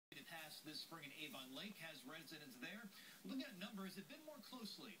this spring in Avon Lake has residents there looking at numbers a bit more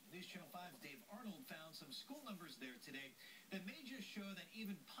closely. News Channel 5's Dave Arnold found some school numbers there today that may just show that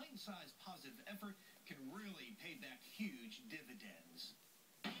even pint-sized positive effort can really pay back huge dividends.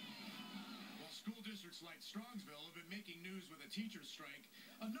 While school districts like Strongsville have been making news with a teacher's strike,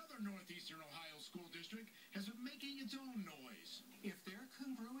 another northeastern Ohio school district has been making its own noise. If they're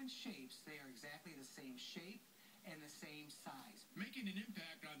congruent shapes, they are exactly the same shape and the same size. Making an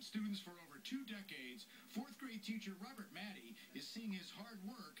impact on students for over 2 decades, 4th grade teacher Robert Maddie is seeing his hard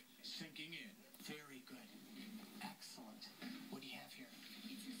work sinking in. Very good. Excellent. What do you have here?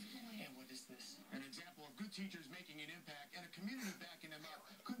 It's a square. And what is this? An example of good teachers making an impact and a community backing them up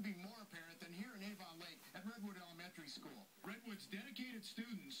couldn't be more apparent than here in Avon Lake at Redwood Elementary School. Redwood's dedicated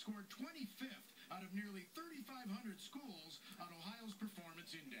students scored 25th out of nearly 3,500 schools on Ohio's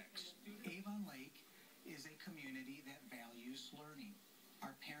Performance Index. Avon Lake is a community that values learning.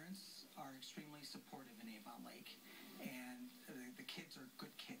 Our parents are extremely supportive in Avon Lake, and the kids are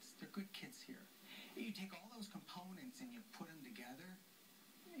good kids. They're good kids here. You take all those components and you put them together,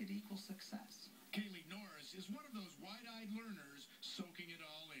 it equals success. Kaylee Norris is one of those wide-eyed learners soaking it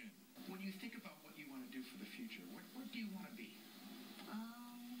all in. When you think about what you want to do for the future, what do you want to be?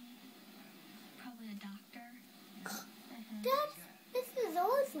 Probably a doctor. Dad, this is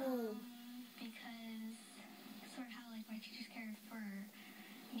awesome. Because sort of how like my teachers cared for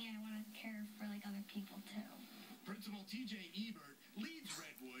me, I want to care for like other people too. Principal TJ Ebert leads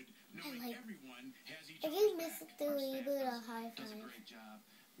Redwood, knowing everyone has each I other's gave Mr. back. Ebert a high Does a five. great job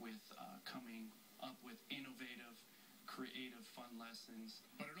with coming up with innovative, creative, fun lessons.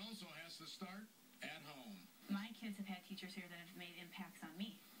 But it also has to start at home. My kids have had teachers here that have made impacts on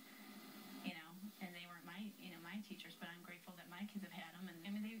me, and they weren't my teachers, but I'm grateful that my kids have had them, and I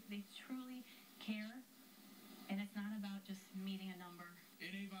mean, they truly care, and it's not about just meeting a number.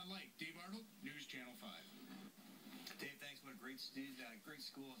 In Avon Lake, Dave Arnold, News Channel 5. Dave, thanks. What a great great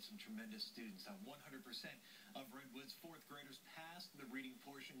school and some tremendous students. 100% of Redwood's 4th graders passed the reading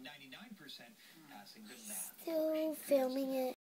portion, 99% passing the math. Still filming it.